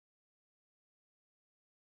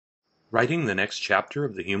Writing the next chapter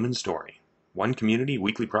of the human story. One Community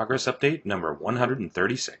Weekly Progress Update number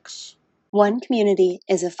 136. One Community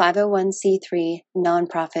is a 501c3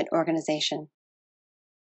 nonprofit organization.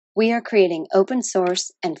 We are creating open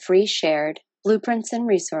source and free shared blueprints and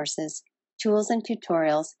resources, tools and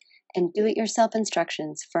tutorials, and do-it-yourself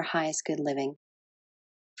instructions for highest good living.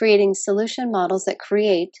 Creating solution models that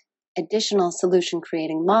create additional solution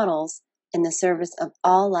creating models in the service of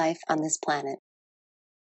all life on this planet.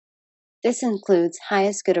 This includes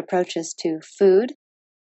highest good approaches to food,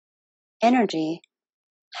 energy,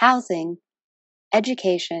 housing,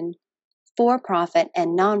 education, for-profit and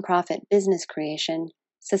nonprofit business creation,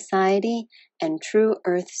 society, and true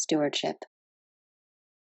earth stewardship.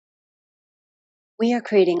 We are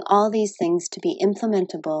creating all these things to be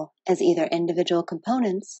implementable as either individual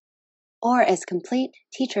components or as complete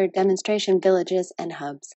teacher demonstration villages and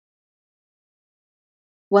hubs.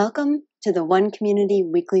 Welcome to the One Community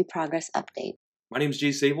Weekly Progress Update. My name is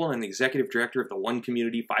Jay Sable, and I'm the Executive Director of the One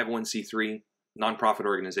Community 501c3 nonprofit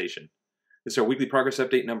organization. This is our Weekly Progress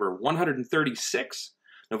Update number 136,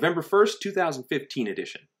 November 1st, 2015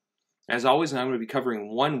 edition. As always, I'm going to be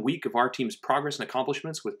covering 1 week of our team's progress and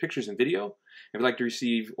accomplishments with pictures and video. If you'd like to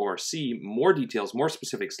receive or see more details, more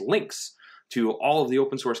specifics, links to all of the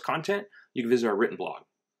open source content, you can visit our written blog.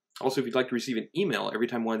 Also, if you'd like to receive an email every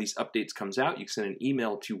time one of these updates comes out, you can send an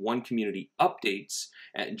email to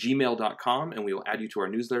onecommunityupdates@gmail.com and we will add you to our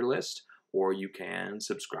newsletter list, or you can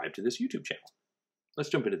subscribe to this YouTube channel.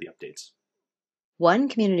 Let's jump into the updates. One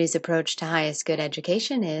Community's approach to highest good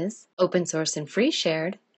education is open source and free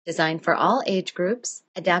shared, designed for all age groups,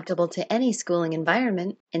 adaptable to any schooling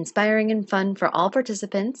environment, inspiring and fun for all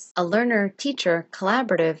participants, a learner-teacher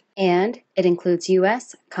collaborative, and it includes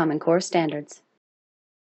U.S. Common Core standards.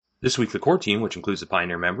 This week, the core team, which includes the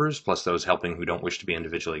Pioneer members, plus those helping who don't wish to be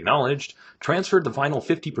individually acknowledged, transferred the final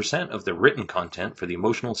 50% of the written content for the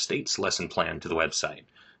Emotional States lesson plan to the website,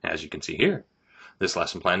 as you can see here. This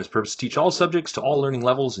lesson plan is purposed to teach all subjects to all learning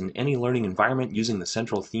levels in any learning environment using the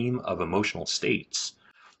central theme of emotional states.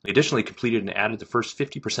 We additionally completed and added the first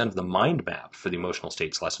 50% of the mind map for the Emotional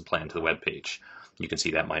States lesson plan to the webpage. You can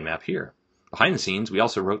see that mind map here. Behind the scenes, we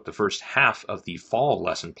also wrote the first half of the fall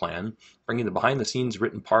lesson plan, bringing the behind-the-scenes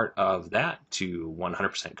written part of that to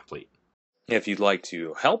 100% complete. If you'd like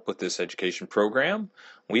to help with this education program,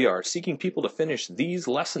 we are seeking people to finish these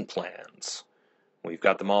lesson plans. We've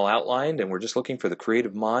got them all outlined, and we're just looking for the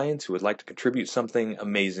creative minds who would like to contribute something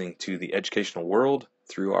amazing to the educational world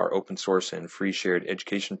through our open source and free shared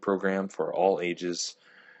education program for all ages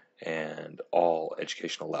and all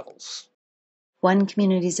educational levels. One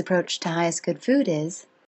Community's approach to highest good food is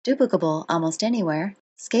duplicable almost anywhere,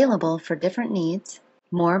 scalable for different needs,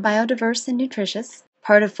 more biodiverse and nutritious,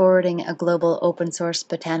 part of forwarding a global open source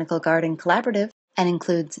botanical garden collaborative, and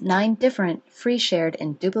includes 9 different free shared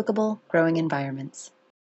and duplicable growing environments.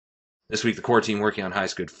 This week, the core team working on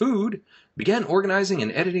highest good food began organizing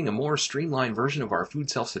and editing a more streamlined version of our food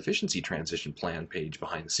self-sufficiency transition plan page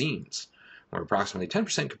behind the scenes. We're approximately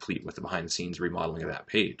 10% complete with the behind the scenes remodeling of that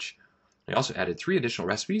page. We also added 3 additional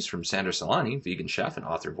recipes from Sandra Solani, vegan chef and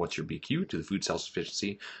author of What's Your BQ, to the food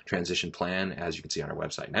self-sufficiency transition plan, as you can see on our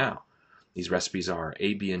website now. These recipes are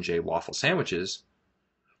A.B.&J waffle sandwiches,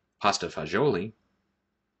 pasta fagioli,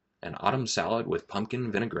 and autumn salad with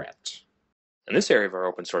pumpkin vinaigrette. In this area of our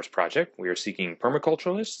open source project, we are seeking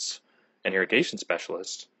permaculturalists, an irrigation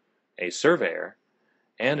specialist, a surveyor,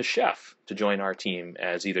 and a chef to join our team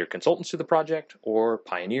as either consultants to the project or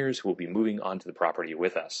pioneers who will be moving onto the property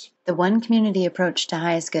with us. The One Community approach to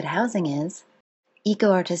highest good housing is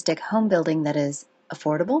eco-artistic home building that is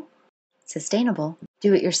affordable, sustainable,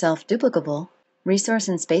 do-it-yourself duplicable, resource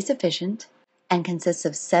and space efficient, and consists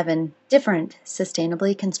of 7 different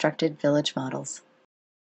sustainably constructed village models.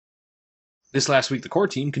 This last week, the core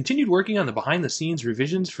team continued working on the behind-the-scenes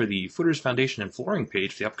revisions for the Footers Foundation and Flooring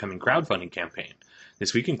page for the upcoming crowdfunding campaign.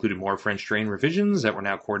 This week included more French drain revisions that we're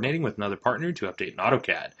now coordinating with another partner to update in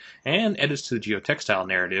AutoCAD, and edits to the geotextile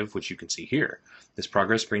narrative, which you can see here. This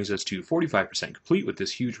progress brings us to 45% complete with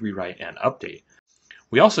this huge rewrite and update.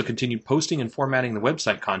 We also continued posting and formatting the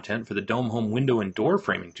website content for the Dome Home window and door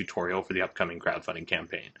framing tutorial for the upcoming crowdfunding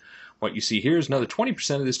campaign. What you see here is another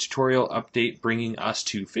 20% of this tutorial update, bringing us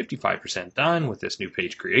to 55% done with this new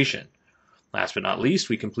page creation. Last but not least,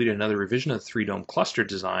 we completed another revision of the 3-dome cluster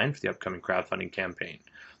design for the upcoming crowdfunding campaign.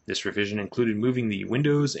 This revision included moving the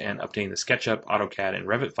windows and updating the SketchUp, AutoCAD, and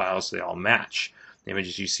Revit files so they all match. The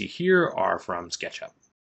images you see here are from SketchUp.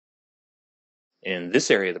 In this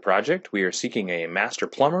area of the project, we are seeking a master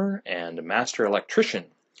plumber and a master electrician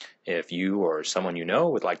if you or someone you know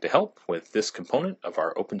would like to help with this component of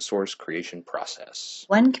our open source creation process.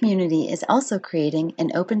 One Community is also creating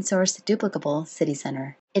an open source duplicable city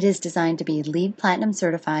center. It is designed to be LEED Platinum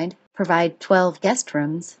certified, provide 12 guest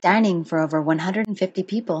rooms, dining for over 150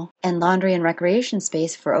 people, and laundry and recreation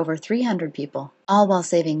space for over 300 people, all while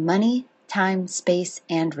saving money, time, space,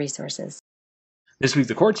 and resources. This week,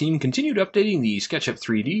 the core team continued updating the SketchUp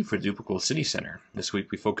 3D for the Duplicable City Center. This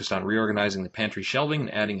week, we focused on reorganizing the pantry shelving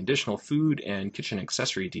and adding additional food and kitchen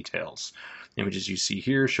accessory details. The images you see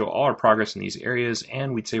here show all our progress in these areas,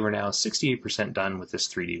 and we'd say we're now 68% done with this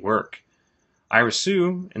 3D work. Iris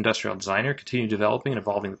Sue, industrial designer, continued developing and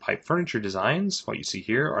evolving the pipe furniture designs. What you see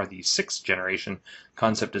here are the 6th generation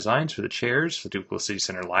concept designs for the chairs for the Duplicable City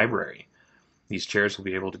Center library. These chairs will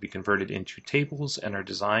be able to be converted into tables and are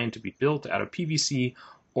designed to be built out of PVC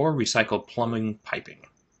or recycled plumbing piping.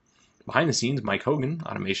 Behind the scenes, Mike Hogan,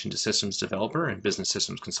 automation to systems developer and business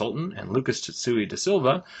systems consultant, and Lucas Tetsui da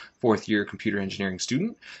Silva, 4th-year computer engineering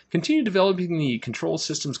student, continue developing the control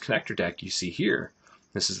systems connector deck you see here.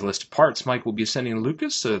 This is a list of parts Mike will be sending to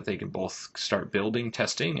Lucas so that they can both start building,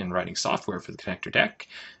 testing, and writing software for the connector deck.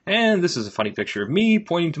 And this is a funny picture of me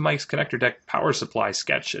pointing to Mike's connector deck power supply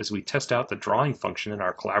sketch as we test out the drawing function in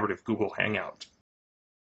our collaborative Google Hangout.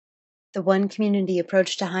 The One Community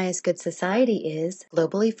approach to highest good society is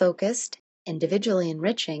globally focused, individually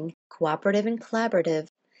enriching, cooperative and collaborative,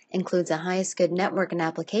 includes a highest good network and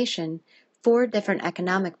application, 4 different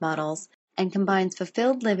economic models, and combines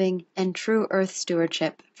fulfilled living and true earth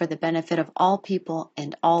stewardship for the benefit of all people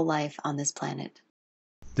and all life on this planet.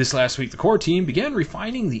 This last week, the core team began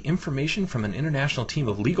refining the information from an international team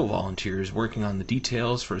of legal volunteers working on the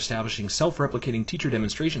details for establishing self-replicating teacher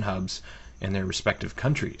demonstration hubs in their respective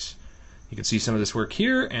countries. You can see some of this work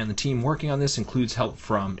here, and the team working on this includes help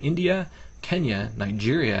from India, Kenya,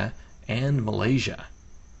 Nigeria, and Malaysia.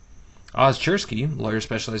 Oz Chersky, lawyer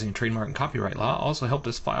specializing in trademark and copyright law, also helped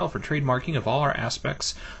us file for trademarking of all our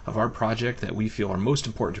aspects of our project that we feel are most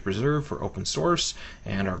important to preserve for open source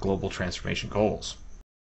and our global transformation goals.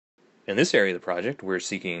 In this area of the project, we're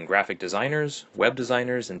seeking graphic designers, web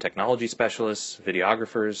designers, and technology specialists,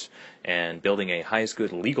 videographers, and building a highest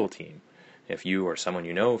good legal team. If you or someone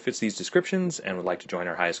you know fits these descriptions and would like to join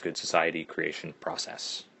our highest good society creation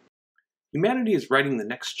process. Humanity is writing the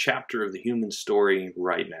next chapter of the human story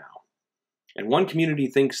right now. And One Community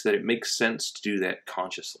thinks that it makes sense to do that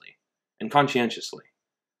consciously and conscientiously.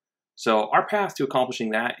 So our path to accomplishing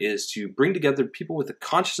that is to bring together people with a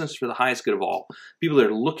consciousness for the highest good of all, people that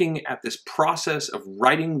are looking at this process of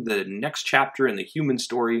writing the next chapter in the human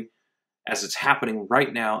story as it's happening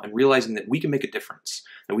right now and realizing that we can make a difference,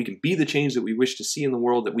 that we can be the change that we wish to see in the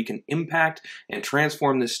world, that we can impact and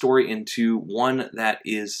transform this story into one that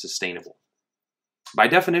is sustainable. By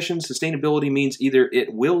definition, sustainability means either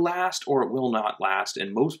it will last or it will not last,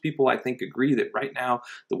 and most people, I think, agree that right now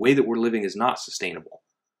the way that we're living is not sustainable.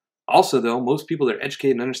 Also, though, most people that are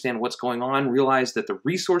educated and understand what's going on realize that the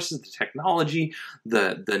resources, the technology,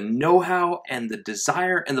 the know-how, and the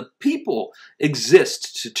desire, and the people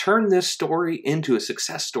exist to turn this story into a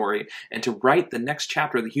success story and to write the next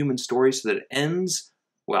chapter of the human story so that it ends,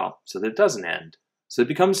 well, so that it doesn't end, so it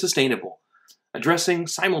becomes sustainable.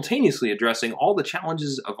 Simultaneously addressing all the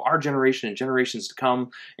challenges of our generation and generations to come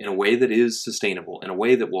in a way that is sustainable, in a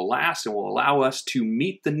way that will last and will allow us to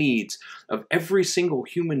meet the needs of every single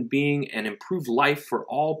human being and improve life for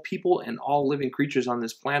all people and all living creatures on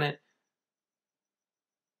this planet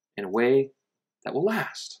in a way that will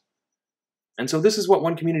last. And so this is what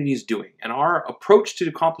One Community is doing. And our approach to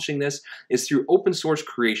accomplishing this is through open source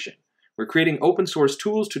creation. We're creating open source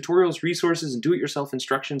tools, tutorials, resources, and do-it-yourself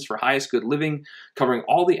instructions for highest good living, covering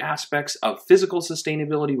all the aspects of physical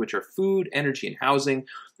sustainability, which are food, energy, and housing,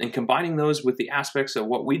 and combining those with the aspects of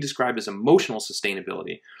what we describe as emotional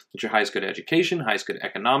sustainability, which are highest good education, highest good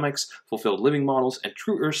economics, fulfilled living models, and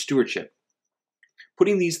true earth stewardship.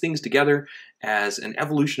 Putting these things together as an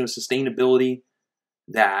evolution of sustainability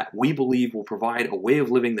that we believe will provide a way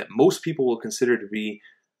of living that most people will consider to be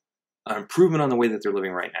an improvement on the way that they're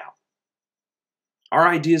living right now. Our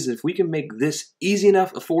idea is that if we can make this easy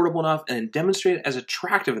enough, affordable enough, and demonstrate it as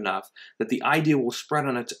attractive enough, that the idea will spread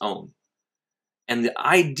on its own. And the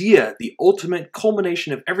idea, the ultimate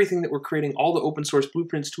culmination of everything that we're creating, all the open source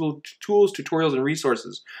blueprints, tools, tutorials, and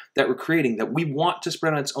resources that we're creating, that we want to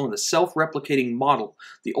spread on its own, the self-replicating model,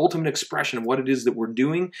 the ultimate expression of what it is that we're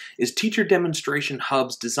doing, is teacher demonstration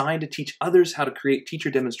hubs designed to teach others how to create teacher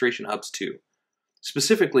demonstration hubs too.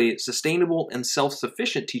 Specifically, sustainable and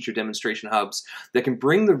self-sufficient teacher demonstration hubs that can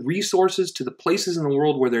bring the resources to the places in the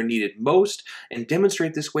world where they're needed most and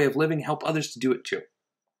demonstrate this way of living, help others to do it too.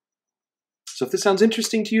 So if this sounds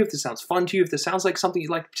interesting to you, if this sounds fun to you, if this sounds like something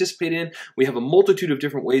you'd like to participate in, we have a multitude of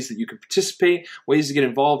different ways that you can participate, ways to get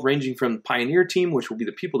involved, ranging from the Pioneer team, which will be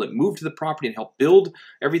the people that move to the property and help build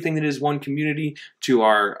everything that is one community, to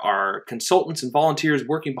our consultants and volunteers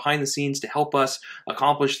working behind the scenes to help us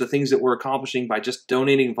accomplish the things that we're accomplishing by just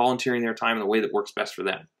donating and volunteering their time in the way that works best for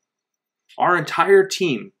them. Our entire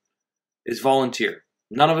team is volunteer.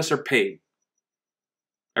 None of us are paid.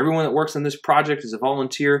 Everyone that works on this project is a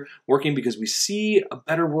volunteer working because we see a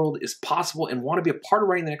better world is possible and want to be a part of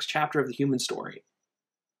writing the next chapter of the human story.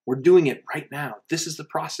 We're doing it right now. This is the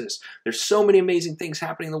process. There's so many amazing things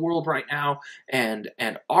happening in the world right now, and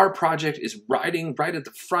our project is riding right at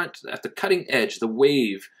the front, at the cutting edge, the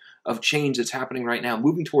wave of change that's happening right now,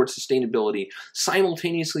 moving towards sustainability,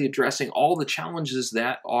 simultaneously addressing all the challenges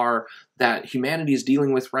that humanity is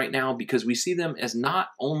dealing with right now, because we see them as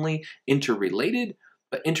not only interrelated,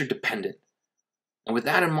 but interdependent. And with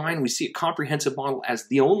that in mind, we see a comprehensive model as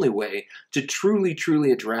the only way to truly,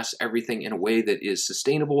 truly address everything in a way that is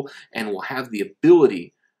sustainable and will have the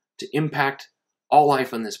ability to impact all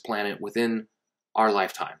life on this planet within our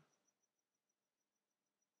lifetime.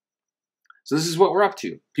 So this is what we're up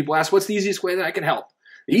to. People ask, what's the easiest way that I can help?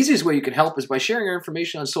 The easiest way you can help is by sharing our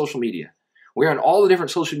information on social media. We're on all the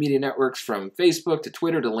different social media networks, from Facebook to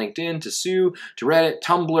Twitter to LinkedIn to Sue to Reddit,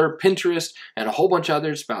 Tumblr, Pinterest, and a whole bunch of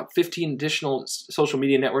others, about 15 additional social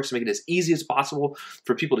media networks, to make it as easy as possible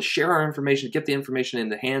for people to share our information, to get the information in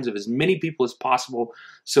the hands of as many people as possible,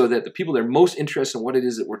 so that the people that are most interested in what it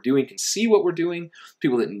is that we're doing can see what we're doing.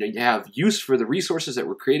 People that have use for the resources that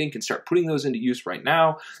we're creating can start putting those into use right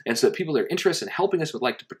now, and so that people that are interested in helping us, would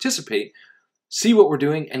like to participate, see what we're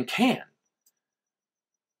doing and can.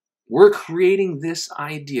 We're creating this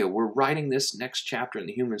idea. We're writing this next chapter in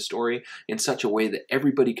the human story in such a way that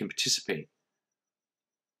everybody can participate.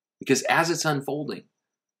 Because as it's unfolding,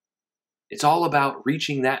 it's all about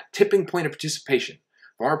reaching that tipping point of participation.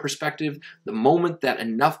 From our perspective, the moment that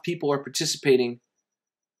enough people are participating,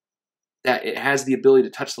 that it has the ability to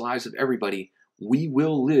touch the lives of everybody, we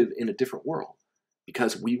will live in a different world,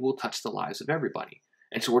 because we will touch the lives of everybody.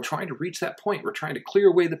 And so we're trying to reach that point. We're trying to clear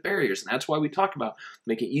away the barriers. And that's why we talk about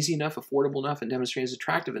making it easy enough, affordable enough, and demonstrating as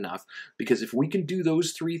attractive enough. Because if we can do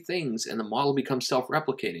those three things and the model becomes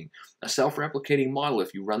self-replicating, a self-replicating model,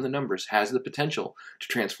 if you run the numbers, has the potential to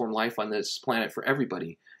transform life on this planet for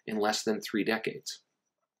everybody in less than 3 decades.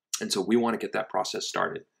 And so we want to get that process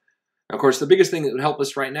started. Of course, the biggest thing that would help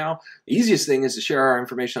us right now, the easiest thing is to share our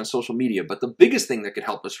information on social media. But the biggest thing that could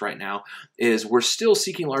help us right now is we're still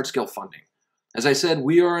seeking large-scale funding. As I said,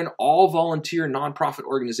 we are an all-volunteer nonprofit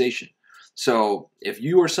organization. So if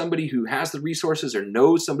you are somebody who has the resources or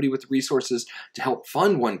knows somebody with the resources to help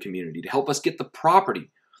fund one community, to help us get the property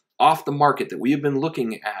off the market that we have been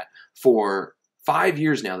looking at for 5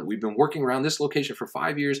 years now, that we've been working around this location for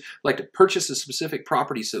 5 years, we'd like to purchase a specific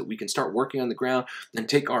property so that we can start working on the ground and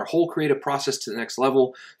take our whole creative process to the next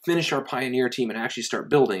level, finish our Pioneer team, and actually start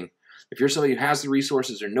building. If you're somebody who has the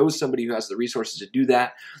resources or knows somebody who has the resources to do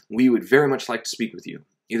that, we would very much like to speak with you.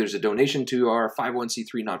 Either as a donation to our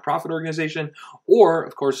 501c3 nonprofit organization, or,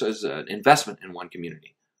 of course, as an investment in one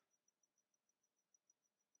community.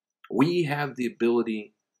 We have the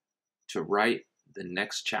ability to write the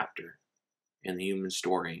next chapter in the human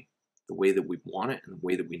story the way that we want it and the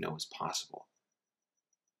way that we know is possible.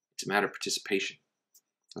 It's a matter of participation.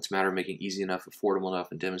 It's a matter of making it easy enough, affordable enough,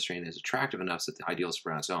 and demonstrating as attractive enough so that the ideal is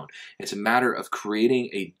spread on its own. It's a matter of creating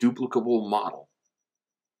a duplicable model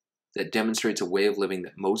that demonstrates a way of living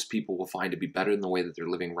that most people will find to be better than the way that they're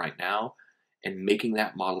living right now, and making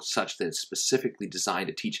that model such that it's specifically designed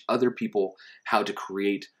to teach other people how to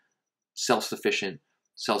create self-sufficient,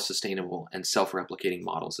 self-sustainable, and self-replicating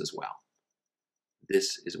models as well.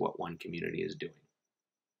 This is what one community is doing.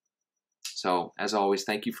 So, as always,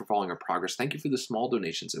 thank you for following our progress. Thank you for the small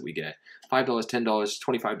donations that we get. $5, $10,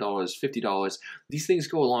 $25, $50. These things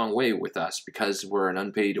go a long way with us because we're an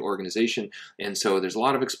unpaid organization, and so there's a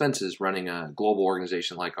lot of expenses running a global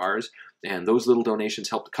organization like ours, and those little donations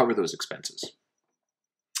help to cover those expenses.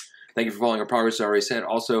 Thank you for following our progress, as I already said.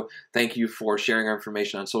 Also, thank you for sharing our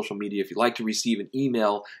information on social media. If you'd like to receive an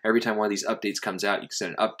email every time one of these updates comes out, you can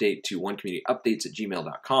send an update to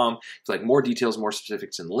onecommunityupdates@gmail.com. If you'd like more details, more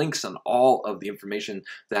specifics, and links on all of the information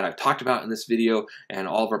that I've talked about in this video and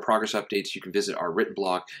all of our progress updates, you can visit our written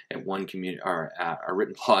blog at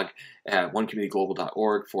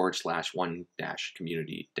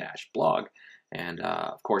onecommunity.org/one-community-blog. And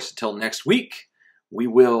of course, until next week, we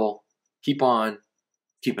will keep on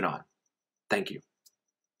keeping on. Thank you.